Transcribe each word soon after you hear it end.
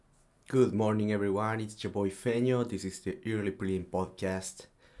Good morning, everyone. It's your boy Feño. This is the Early Prelim podcast.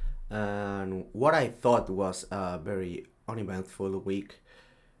 And what I thought was a very uneventful week.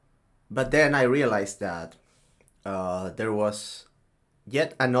 But then I realized that there was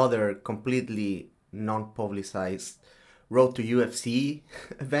yet another completely non publicized Road to UFC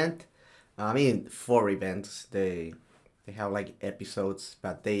event. I mean, four events. They have like episodes,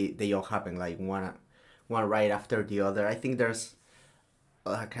 but they all happen like one right after the other. I think there's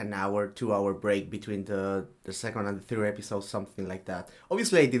like an hour, 2 hour break between the second and the third episode, something like that.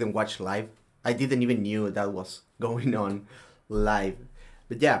 Obviously, I didn't watch live. I didn't even knew that was going on live.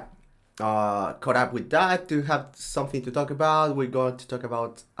 But yeah, caught up with that to have something to talk about. We're going to talk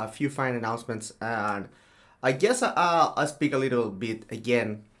about a few fine announcements, and I guess I'll speak a little bit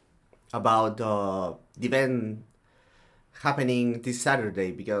again about the event happening this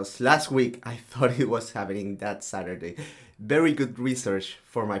Saturday because last week I thought it was happening that Saturday. Very good research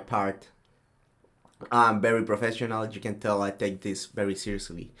for my part. I'm very professional. You can tell I take this very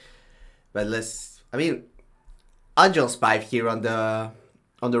seriously. But I'll just vibe here on the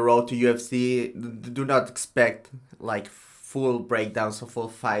road to UFC. Do not expect like full breakdowns or full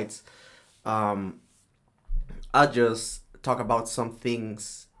fights. Um, I'll just talk about some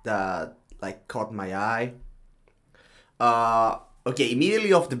things that like caught my eye. Okay,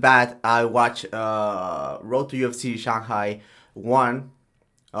 immediately off the bat, I watch Road to UFC Shanghai 1.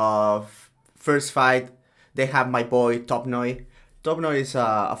 First fight, they have my boy Top Noi. Top Noi is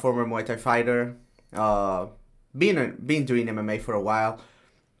a former Muay Thai fighter. Been doing MMA for a while.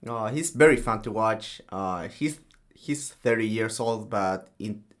 He's very fun to watch. He's 30 years old, but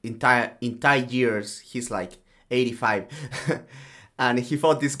in Thai years he's like 85, and he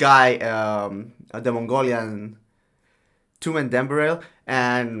fought this guy, the Mongolian Tumen Demberel,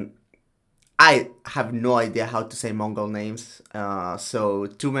 and I have no idea how to say Mongol names. So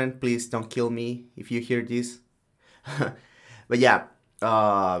Tumen, please don't kill me if you hear this. But yeah,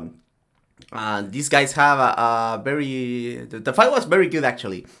 these guys have a very. The fight was very good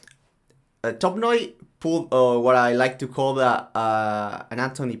actually. Top Noi pulled what I like to call an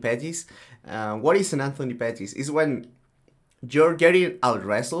Anthony Pettis. What is an Anthony Pettis? Is when you're getting out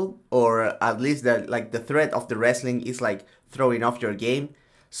wrestled, or at least the threat of the wrestling is like throwing off your game,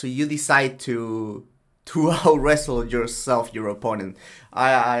 so you decide to out wrestle yourself, your opponent.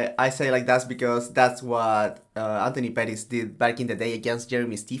 I say like that's because that's what Anthony Pettis did back in the day against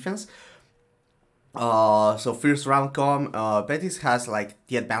Jeremy Stephens. So first round come, Pettis has like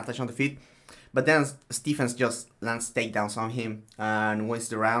the advantage on the feet, but then Stephens just lands takedowns on him and wins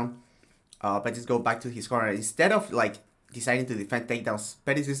the round. Pettis go back to his corner instead of like deciding to defend takedowns.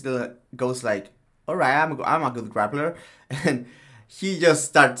 Pettis still goes like, all right, I'm a good grappler, and he just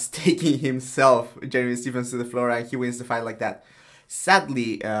starts taking himself, Jeremy Stephens, to the floor, and he wins the fight like that.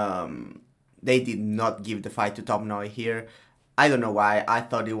 Sadly, they did not give the fight to Top Noi here. I don't know why. I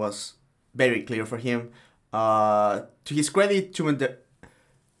thought it was very clear for him. To his credit, Tumen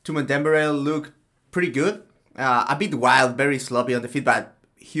Demberel looked pretty good. A bit wild, very sloppy on the feet, but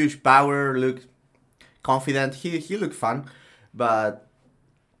huge power, looked confident. He looked fun, but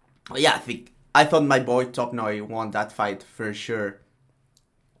yeah, I thought my boy Top Noi won that fight for sure.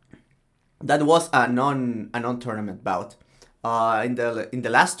 That was a non tournament bout. In the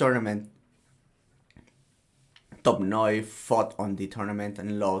last tournament, Top Noi fought on the tournament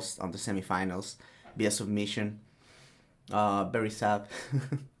and lost on the semifinals via submission. Very sad.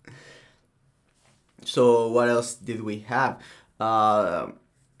 So what else did we have?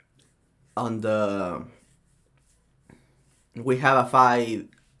 On the We have a fight.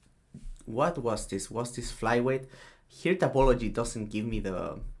 What was this? Was this flyweight? Here Topology doesn't give me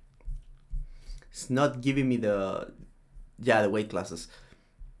the. It's not giving me the weight classes.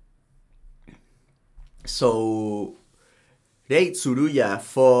 So Rei Tsuruya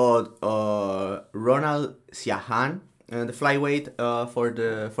fought Ronald Siahan in the flyweight for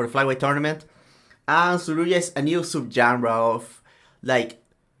the flyweight tournament, and Tsuruya is a new subgenre of like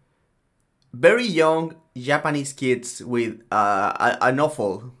very young Japanese kids with an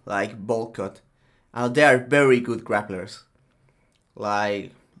awful like bowl cut. They are very good grapplers,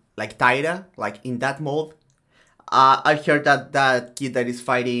 like Taira, like in that mold. I heard that kid that is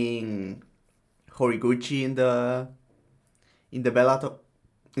fighting Horiguchi in the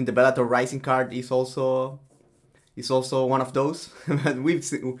Bellator Rising card is also one of those.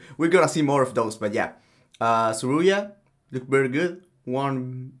 We're gonna see more of those, but yeah, Tsuruya looked very good.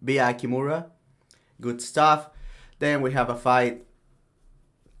 Won via Kimura, good stuff. Then we have a fight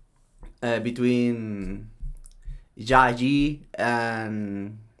between Jaji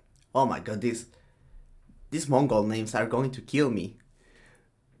and, oh my god, these Mongol names are going to kill me.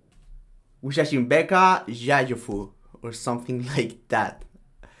 Wishashimbeka Jajofu or something like that.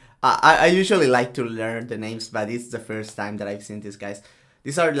 I usually like to learn the names, but it's the first time that I've seen these guys.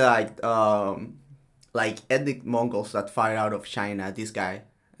 These are like ethnic Mongols that fight out of China. This guy,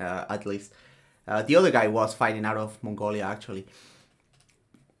 at least. The other guy was fighting out of Mongolia, actually.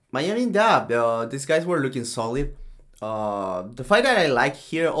 Miami Dab, these guys were looking solid. The fight that I like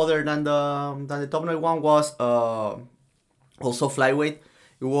here, other than the top 9 one, was also flyweight.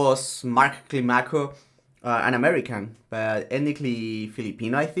 It was Mark Climaco, an American, but ethnically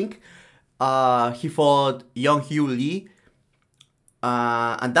Filipino, I think. He fought Young Hugh Lee,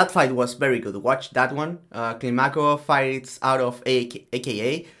 and that fight was very good. Watch that one. Climaco fights out of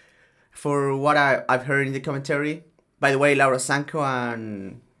AKA, for what I've heard in the commentary. By the way, Laura Sanko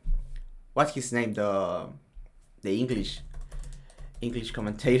and what's his name, the English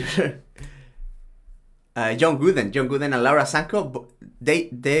commentator, John Gooden and Laura Sanko,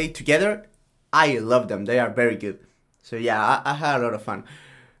 they together, I love them. They are very good. So yeah, I had a lot of fun.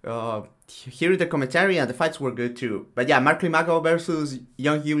 Here is the commentary, and the fights were good too. But yeah, Mark Climaco versus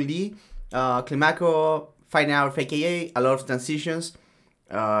Young Hugh Lee. Climaco fighting out of AKA, a lot of transitions,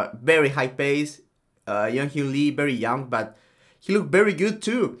 very high pace. Young Hugh Lee, very young, but he looked very good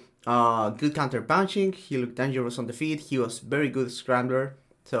too. Good counter punching. He looked dangerous on the feet. He was very good scrambler.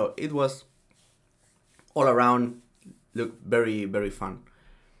 So it was all around looked very, very fun.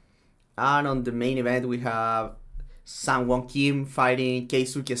 And on the main event, we have Sang Won Kim fighting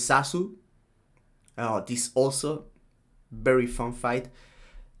Keisuke Sasu. This also very fun fight.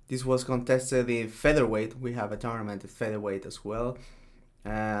 This was contested in featherweight. We have a tournament at featherweight as well.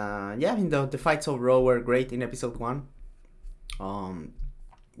 Yeah, I mean the fights overall were great in episode 1.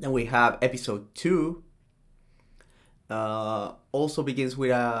 Then we have episode 2. Also begins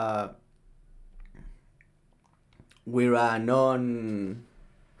with a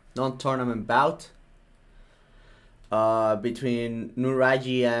non-tournament bout between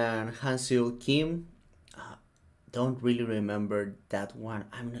Nuraji and Hansil Kim. Don't really remember that one.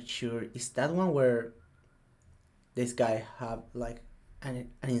 I'm not sure. Is that one where this guy have like an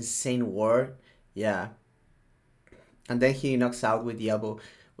insane war? Yeah. And then he knocks out with the elbow,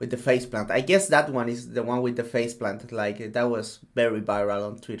 with the face plant. I guess that one is the one with the face plant. Like, that was very viral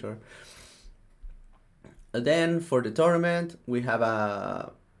on Twitter. And then for the tournament, we have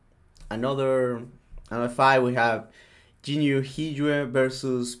another fight. We have Jinyu Hijue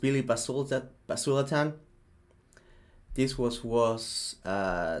versus Billy Basulatan. This was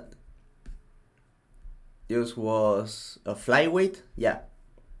a flyweight. Yeah,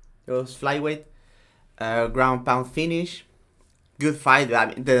 it was flyweight. Ground pound finish. Good fight.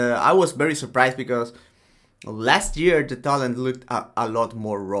 I was very surprised because last year the talent looked a lot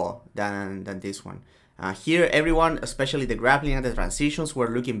more raw than this one. Here, everyone, especially the grappling and the transitions, were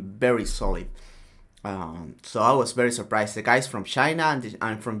looking very solid. So I was very surprised. The guys from China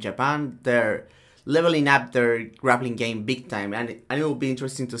and from Japan, they're leveling up their grappling game big time, and it will be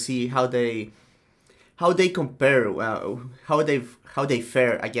interesting to see how they compare, how they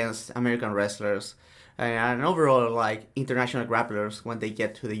fare against American wrestlers and overall like international grapplers when they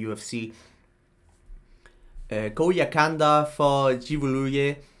get to the UFC. Koya Kanda for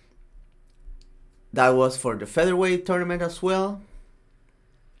Jibuluye. That was for the featherweight tournament as well.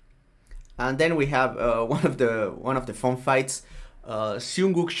 And then we have one of the fun fights.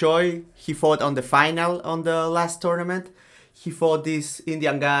 Seung-Guk Choi, he fought on the final on the last tournament. He fought this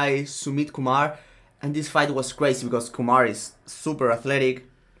Indian guy, Sumit Kumar. And this fight was crazy because Kumar is super athletic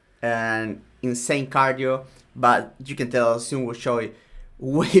and insane cardio. But you can tell Seung-Guk Choi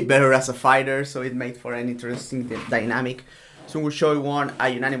way better as a fighter. So it made for an interesting dynamic. Seung-Guk Choi won a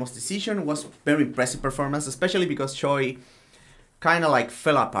unanimous decision. It was very impressive performance, especially because Choi kind of like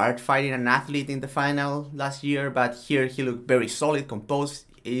fell apart fighting an athlete in the final last year, but here he looked very solid, composed.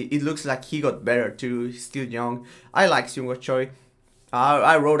 It looks like he got better too. He's still young. I like Seung-Guk Choi.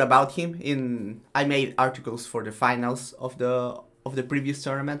 I wrote about him I made articles for the finals of the previous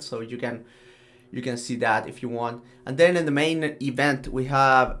tournament, so you can see that if you want. And then in the main event we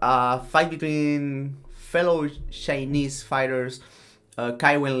have a fight between fellow Chinese fighters,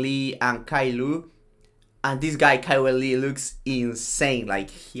 Kai Wen Lee and Kai Lu. And this guy, Kai Wen Lee, looks insane.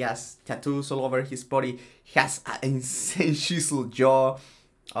 Like, he has tattoos all over his body. He has an insane chisel jaw.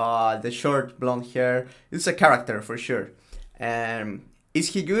 The short blonde hair. It's a character for sure. Is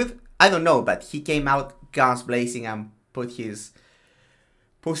he good? I don't know, but he came out guns blazing and put his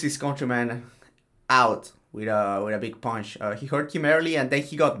countryman out with a big punch. He hurt him early and then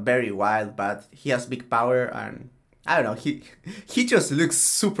he got very wild, but he has big power and I don't know. He just looks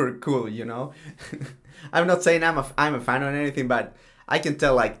super cool, you know. I'm not saying I'm a fan or anything, but I can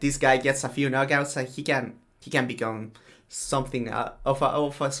tell like this guy gets a few knockouts and he can become something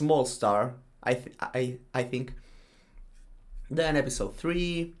of a small star. I think. Then episode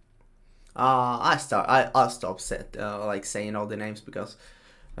 3. I'll stop like saying all the names because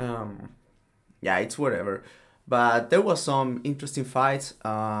yeah, it's whatever. But there was some interesting fights.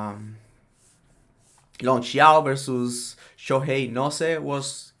 Long Xiao versus Shohei Nose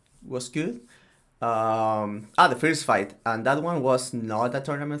was good. The first fight, and that one was not a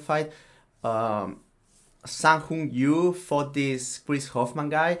tournament fight. Sang Hung Yu fought this Chris Hoffman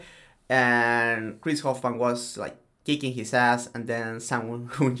guy, and Chris Hoffman was like kicking his ass, and then Sang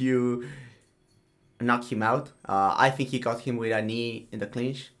Hung Yu knocked him out. I think he got him with a knee in the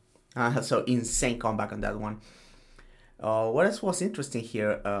clinch. So insane comeback on that one. What else was interesting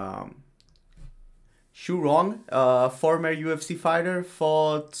here? Xu Rong, former UFC fighter,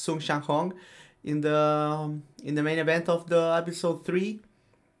 fought Sung Shanghong in the main event of the episode 3.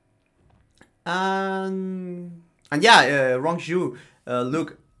 And yeah, Rong Zhu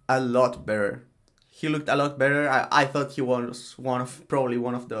looked a lot better. He looked a lot better. I thought he was probably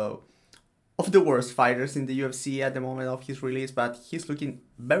one of the worst fighters in the UFC at the moment of his release, but he's looking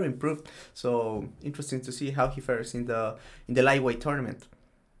very improved. So interesting to see how he fares in the lightweight tournament.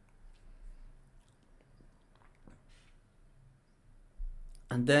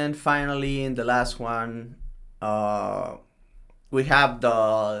 And then finally in the last one, we have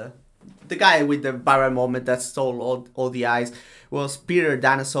the guy with the viral moment that stole all the eyes was Peter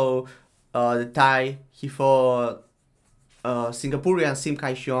Danaso, the Thai. He fought Singaporean Sim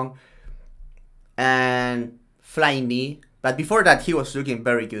Kai Xiong and flying knee. But before that, he was looking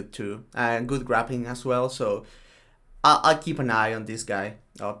very good too, and good grappling as well. So I'll keep an eye on this guy,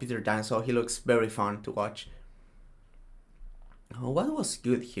 Peter Danaso. He looks very fun to watch. What was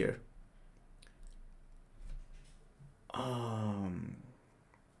good here?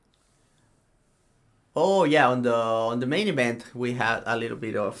 Oh yeah, on the main event we had a little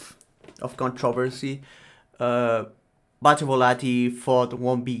bit of controversy. Bate Volati fought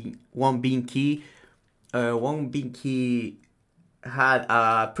Wong Bin Ki. Wong Bin Ki had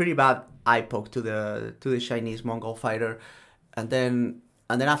a pretty bad eye poke to the Chinese Mongol fighter, and then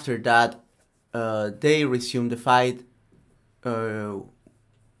after that, they resumed the fight.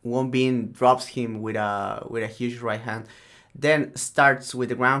 Wong Bin drops him with a huge right hand, then starts with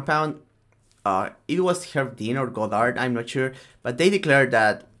the ground pound. It was Herb Dean or Goddard, I'm not sure, but they declared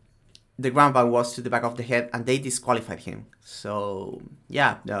that the ground pound was to the back of the head and they disqualified him. So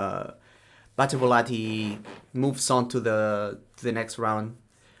yeah, Bate Volati moves on to the next round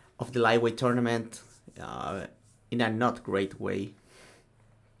of the lightweight tournament in a not great way.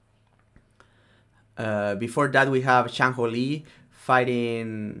 Before that, we have Shang Ho Lee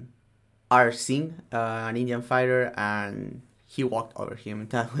fighting R. Singh, an Indian fighter, and he walked over him.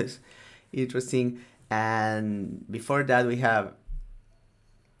 That was interesting. And before that, we have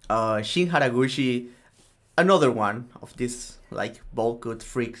Shin Haraguchi, another one of these like ball good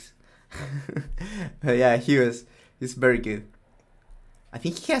freaks. Yeah, he's very good. I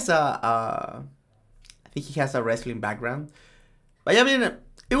think he has a wrestling background. But yeah, I mean,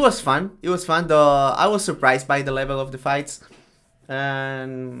 it was fun. It was fun. I was surprised by the level of the fights.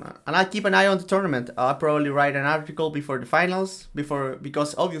 And I'll keep an eye on the tournament. I'll probably write an article before the finals,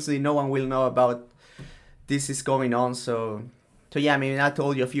 because obviously no one will know about this is going on. So yeah, I mean, I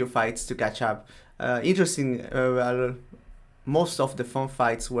told you a few fights to catch up. Interesting. Most of the fun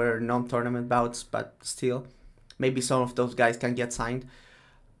fights were non-tournament bouts, but still, maybe some of those guys can get signed.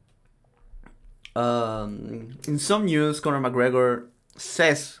 In some news, Conor McGregor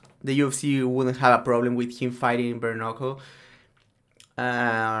says the UFC wouldn't have a problem with him fighting bare knuckle.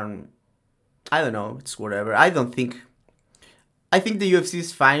 I don't know, it's whatever. I think the UFC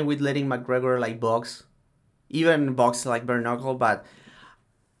is fine with letting McGregor like box, even box like bare knuckle, but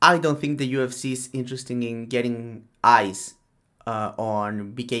I don't think the UFC is interested in getting eyes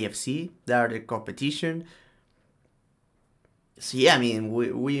on BKFC. They are the competition. So yeah, I mean,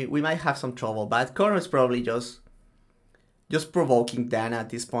 we might have some trouble, but Conor is probably just provoking Dan at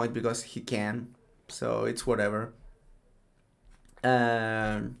this point because he can. So it's whatever.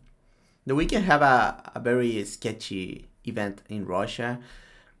 The weekend have a very sketchy event in Russia.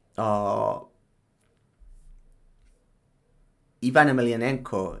 Ivan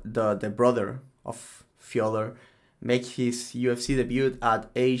Emelianenko, the brother of Fyodor, make his UFC debut at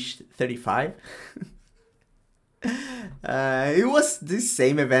age 35. It was this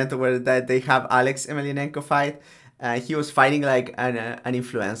same event where that they have Alex Emelianenko fight. He was fighting like an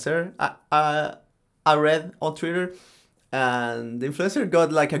influencer. I read on Twitter, and the influencer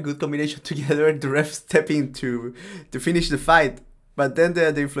got like a good combination together. The ref stepped in to finish the fight, But then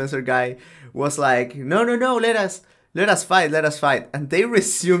the influencer guy was like, no, no, no, let us fight. And they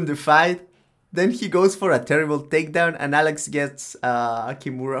resume the fight. Then he goes for a terrible takedown, and Alex gets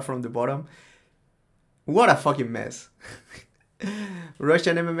Kimura from the bottom. What a fucking mess.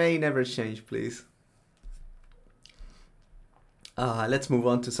 Russian MMA never change, please. Let's move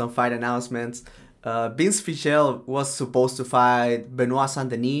on to some fight announcements. Vince Fischel was supposed to fight Benoit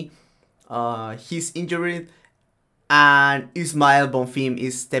Saint-Denis. He's injured, and Ismael Bonfim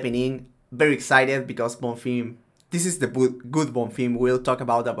is stepping in. Very excited because Bonfim, this is the good Bonfim. We'll talk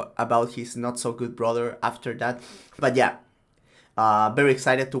about his not so good brother after that. But yeah, very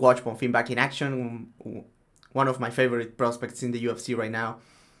excited to watch Bonfim back in action. One of my favorite prospects in the UFC right now.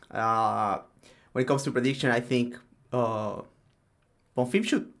 When it comes to prediction, I think Bonfim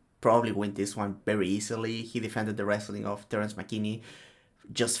should probably win this one very easily. He defended the wrestling of Terence McKinney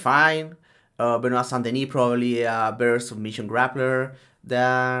just fine. Benoit Saint-Denis probably a better submission grappler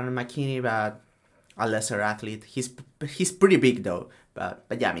than McKinney, but a lesser athlete. He's pretty big though. But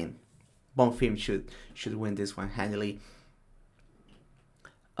yeah, I mean, Bonfim should win this one handily.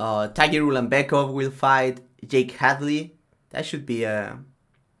 Tagir Ulanbekov will fight Jake Hadley. That should be a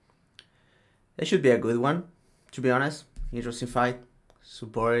good one, to be honest. Interesting fight.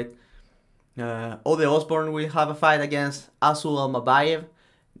 Support it. Ode Osborne will have a fight against Asul Almabayev.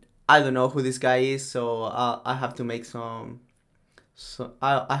 I don't know who this guy is, so I have to make some. So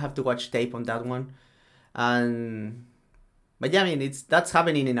I have to watch tape on that one, but yeah, I mean that's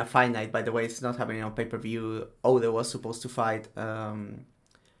happening in a fight night. By the way, it's not happening on pay-per-view. Ode was supposed to fight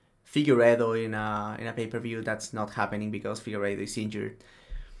Figueiredo in a pay-per-view. That's not happening because Figueiredo is injured.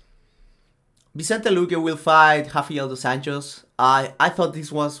 Vicente Luque will fight Rafael dos Anjos. I thought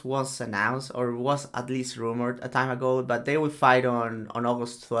this was announced or was at least rumored a time ago, but they will fight on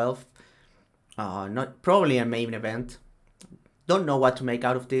August 12th. Not probably a main event. Don't know what to make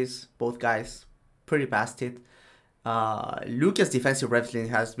out of this. Both guys pretty past it. Luque's defensive wrestling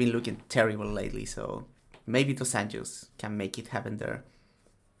has been looking terrible lately, so maybe dos Anjos can make it happen there.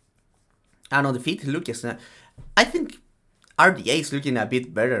 And on the feet, Luque's. I think RDA is looking a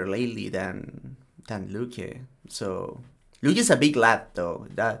bit better lately than Luque. So Luque is a big lad though.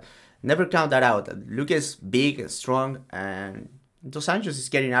 That never count that out. Luque is big, strong, and dos Anjos is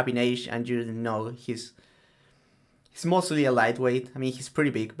getting up in age, and you know he's mostly a lightweight. I mean he's pretty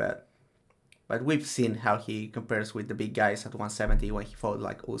big, but we've seen how he compares with the big guys at 170 when he fought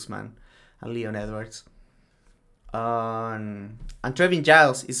like Usman and Leon Edwards. And Trevin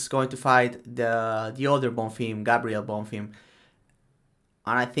Giles is going to fight the other Bonfim, Gabriel Bonfim.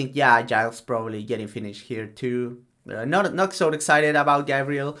 And I think, yeah, Giles probably getting finished here too. Not so excited about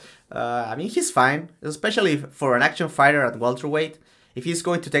Gabriel. I mean, he's fine, especially for an action fighter at welterweight. If he's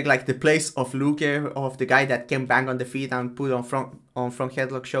going to take like the place of Luque, of the guy that can bang on the feet and put on front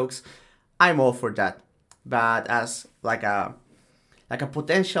headlock chokes, I'm all for that. But as like a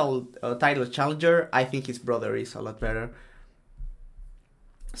potential title challenger, I think his brother is a lot better.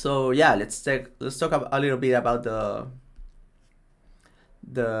 So yeah, let's talk a little bit about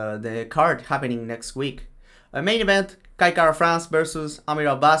the card happening next week. A main event: Kai Kara-France versus Amir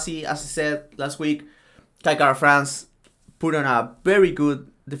Albasi. As I said last week, Kai Kara-France put on a very good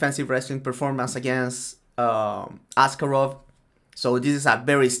defensive wrestling performance against Askarov. So this is a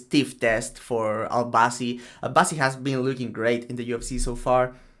very stiff test for Albasi. Albasi has been looking great in the UFC so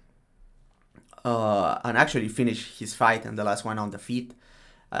far. And actually finished his fight and the last one on the feet.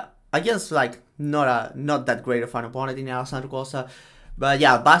 Against like not that great of an opponent in Alessandro Costa. But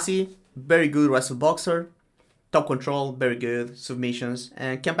yeah, Albasi, very good wrestle boxer. Top control, very good submissions.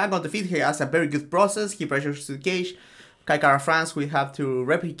 And can back on the feet. He has a very good process. He pressures to the cage. Kai Kara-France will have to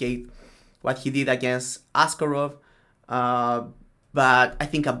replicate what he did against Askarov. But I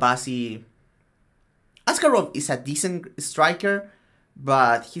think Askarov is a decent striker,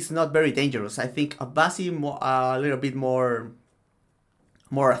 but he's not very dangerous. I think Albasi a little bit more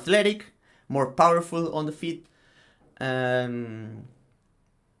athletic, more powerful on the feet, and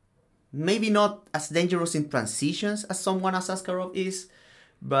maybe not as dangerous in transitions as someone as Askarov is.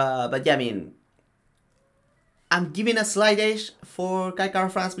 But yeah, I mean, I'm giving a slight edge for Kai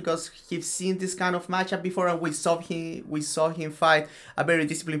Kara-France because he's seen this kind of matchup before, and we saw him fight a very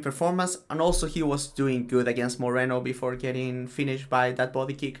disciplined performance, and also he was doing good against Moreno before getting finished by that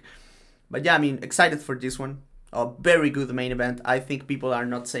body kick. But yeah, I mean, excited for this one. A very good main event. I think people are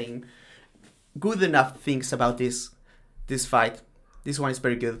not saying good enough things about this fight. This one is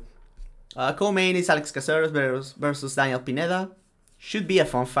very good. Co-main is Alex Caceres versus Daniel Pineda. Should be a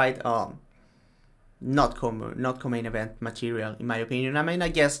fun fight. Not co-main event material in my opinion. I mean, I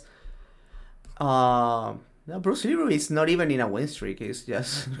guess No, Bruce Lee is not even in a win streak. He's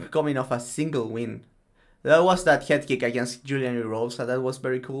just coming off a single win. That was that head kick against Julian Erosa. That was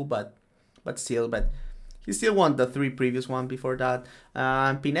very cool, but he still won the 3 previous one before that.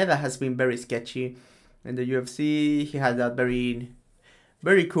 Pineda has been very sketchy in the UFC. He had that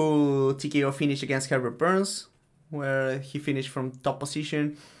very cool TKO finish against Herbert Burns, where he finished from top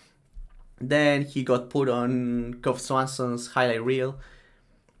position. Then he got put on Cove Swanson's highlight reel.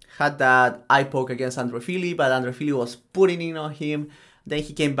 Had that eye poke against Andre Fili, but Andre Fili was putting in on him. Then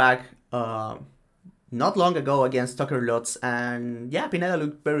he came back not long ago against Tucker Lutz, and yeah, Pineda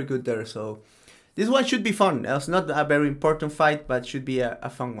looked very good there. So this one should be fun. It's not a very important fight, but should be a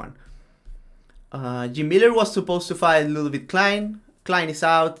fun one. Jim Miller was supposed to fight Ludwig Klein. Klein is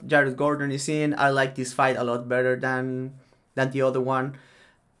out. Jared Gordon is in. I like this fight a lot better than the other one.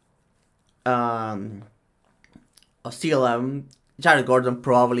 Still, Jared Gordon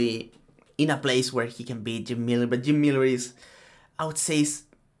probably in a place where he can beat Jim Miller, but Jim Miller is, I would say, he's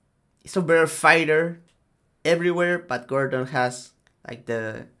a better fighter everywhere, but Gordon has like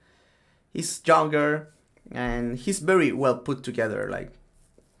he's younger and he's very well put together.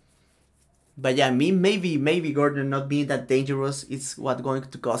 But yeah, maybe Gordon not being that dangerous is what going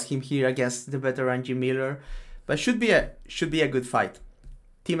to cost him here against the veteran Jim Miller, but should be a good fight.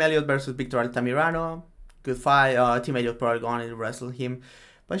 Tim Elliott versus Victor Altamirano, good fight. Tim Elliott probably going to wrestle him,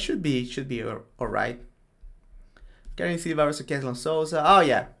 but should be alright. Karen Silva versus Ketlon Souza. Oh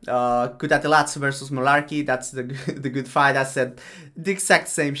yeah, Kutatelats versus Malarkey. That's the good fight. I said the exact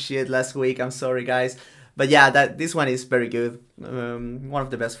same shit last week. I'm sorry guys, but yeah, this one is very good. One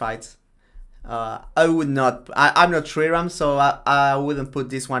of the best fights. I'm not Shriram, so I wouldn't put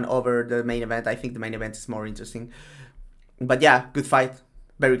this one over the main event. I think the main event is more interesting. But yeah, good fight.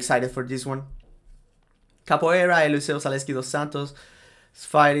 Very excited for this one. Capoeira, Eliseo Zaleski dos Santos is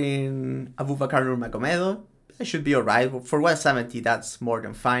fighting Abubakar Nurmagomedov. It should be alright. For 170, that's more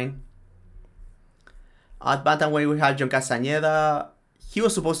than fine. At bantamweight, we have John Castañeda. He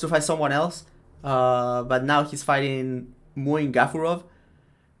was supposed to fight someone else, but now he's fighting Muin Gafurov.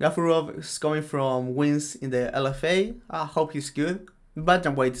 Gafurov is coming from wins in the LFA. I hope he's good.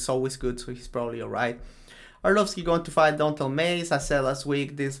 Bantamweight is always good, so he's probably alright. Arlovsky going to fight Dontel Mays. I said last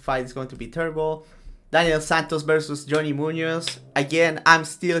week this fight is going to be terrible. Daniel Santos versus Johnny Munoz. Again, I'm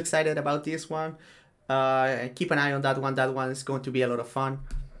still excited about this one. Keep an eye on that one. That one is going to be a lot of fun.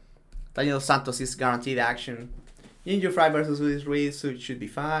 Daniel Santos is guaranteed action. Ginger Fry versus Luis Ruiz, so it should be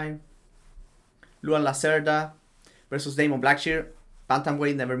fine. Luan Lacerda versus Damon Blackshear.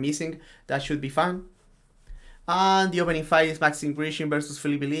 Bantamweight never missing. That should be fun. And the opening fight is Maxim Grishin versus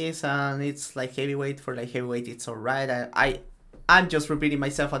Felipe Liz, and it's like heavyweight. For like heavyweight, it's alright. I'm just repeating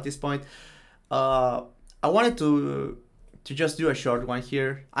myself at this point. I wanted to just do a short one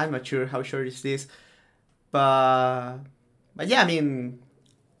here. I'm not sure how short is this, but yeah, I mean,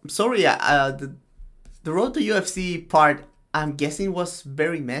 I'm sorry. The road to UFC part, I'm guessing, was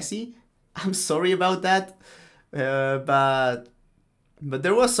very messy. I'm sorry about that, but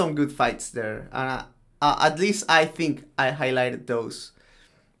there was some good fights there, and at least I think I highlighted those.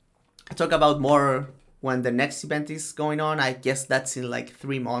 I talk about more when the next event is going on. I guess that's in like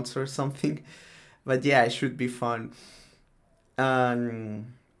 3 months or something. But yeah, it should be fun.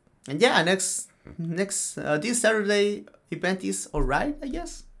 And yeah, next this Saturday event is alright, I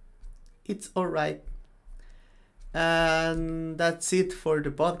guess. It's alright. And that's it for the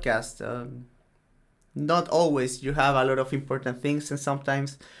podcast. Not always you have a lot of important things, and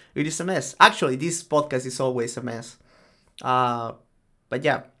sometimes it is a mess. Actually, this podcast is always a mess. But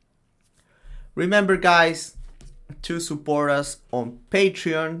yeah. Remember, guys, to support us on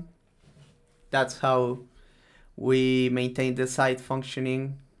Patreon. That's how we maintain the site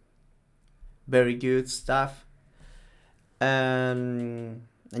functioning. Very good stuff. And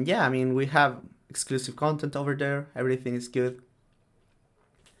yeah, I mean, we have exclusive content over there. Everything is good.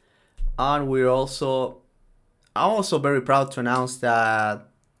 And I'm also very proud to announce that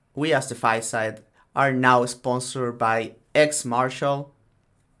we as the Fight Side are now sponsored by X Marshall.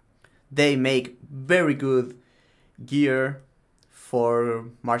 They make very good gear for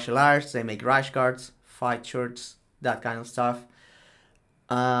martial arts. They make rash guards, fight shirts, that kind of stuff.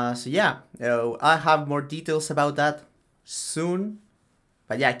 So yeah, I have more details about that soon.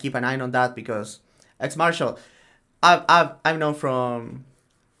 But yeah, keep an eye on that, because X Marshall, I've known from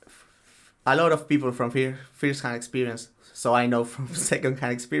a lot of people from first-hand experience, so I know from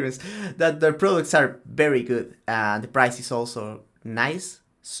second-hand experience that their products are very good and the price is also nice.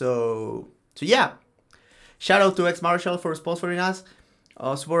 So yeah, shout out to X Marshall for sponsoring us.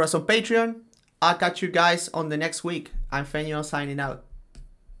 Support us on Patreon. I'll catch you guys on the next week. I'm Feño signing out.